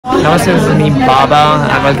Namaste, this is me Baba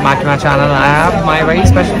and welcome back to my channel. I have my very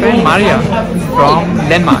special friend Maria from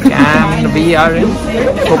Denmark and we are in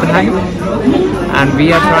Copenhagen and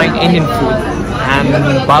we are trying Indian food,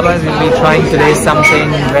 and Baba is going to be trying today something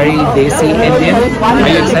very desi Indian. Are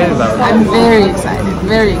you excited about it? I'm very excited,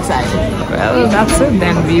 very excited. Well, that's it,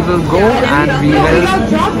 then we will go and we will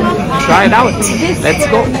try it out. Let's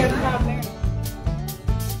go.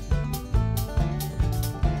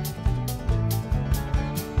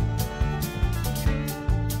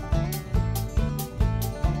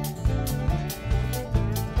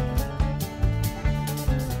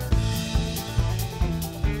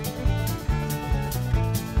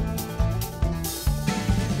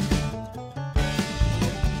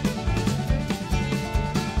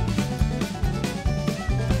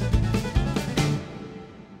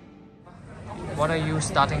 What are you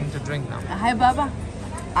starting to drink now? Hi Baba,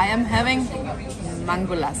 I am having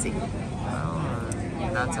mango lassi. Oh,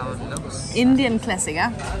 that's how it looks. Indian classic, huh?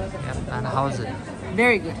 Yep. And how is it?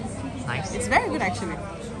 Very good. Nice. It's very good actually.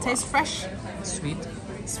 Tastes fresh. Sweet?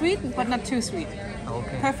 Sweet, but not too sweet.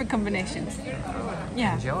 Okay. Perfect combination.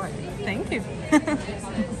 Yeah. Enjoy. Thank you.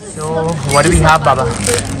 So, what do we have, Baba?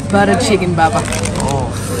 Butter chicken, Baba. Oh.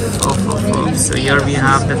 So here we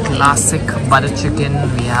have the classic butter chicken.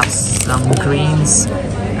 We have some greens.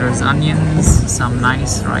 There's onions, some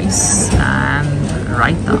nice rice, and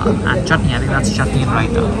raita and chutney. I think that's chutney and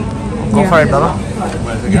raita. Go for it, Baba.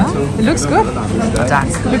 Yeah, it looks good. Attack.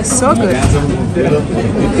 It looks so good.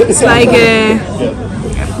 It's like a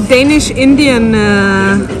Danish-Indian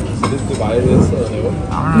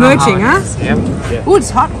merging, huh? Yep. Ooh, it's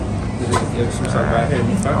hot.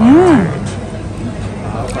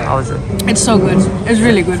 How is it? It's so good. It's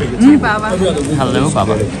really good. Hey, Baba. Hello,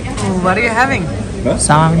 Baba. What are you having?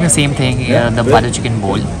 So I'm having the same thing here, the butter chicken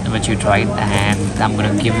bowl, which you tried, and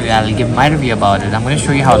I'll give my review about it. I'm gonna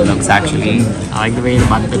show you how it looks actually. I like the way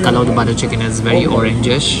the color of the butter chicken is very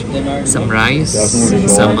orangish. Some rice,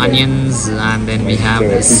 some onions, and then we have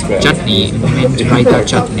this chutney, mint raita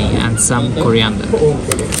chutney, and some coriander.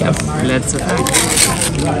 Yep, let's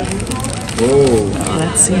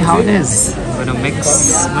let's see how it is. I'm gonna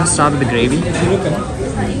mix. I'm gonna start with the gravy.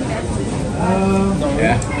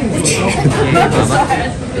 Yeah. Okay, Baba.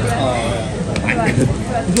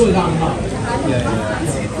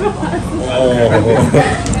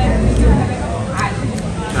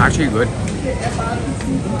 Actually good.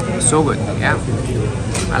 So good. Yeah.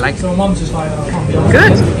 I like it.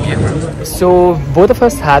 Good. Yeah. So both of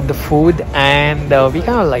us had the food and we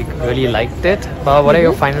kind of like really liked it. But what are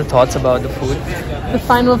your final thoughts about the food? The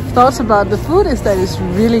final thoughts about the food is that it's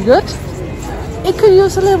really good. It could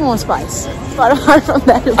use a little more spice, but apart from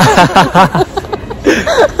that,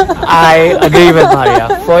 I agree with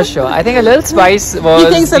Maria, for sure. I think a little spice was he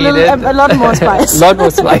thinks needed. a lot more spice. A lot more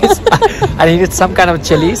spice. I needed some kind of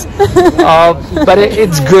chilies. But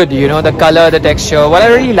it's good, you know, the color, the texture. What I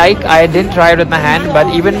really like, I didn't try it with my hand, but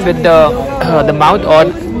even with the mouth or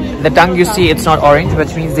the tongue, you see it's not orange,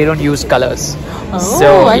 which means they don't use colors. Oh,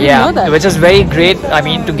 so I didn't know that. which is very great. I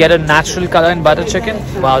mean, to get a natural color in butter chicken,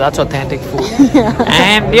 wow, that's authentic food.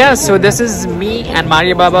 And yeah, so this is me and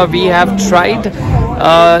Maria Baba. We have tried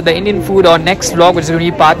the Indian food. Our next vlog, which is going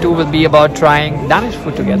to be part 2, will be about trying Danish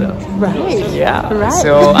food together. Right. Yeah. Right.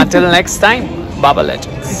 So until next time, Baba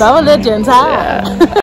Legends. Baba Legends, huh? Yeah.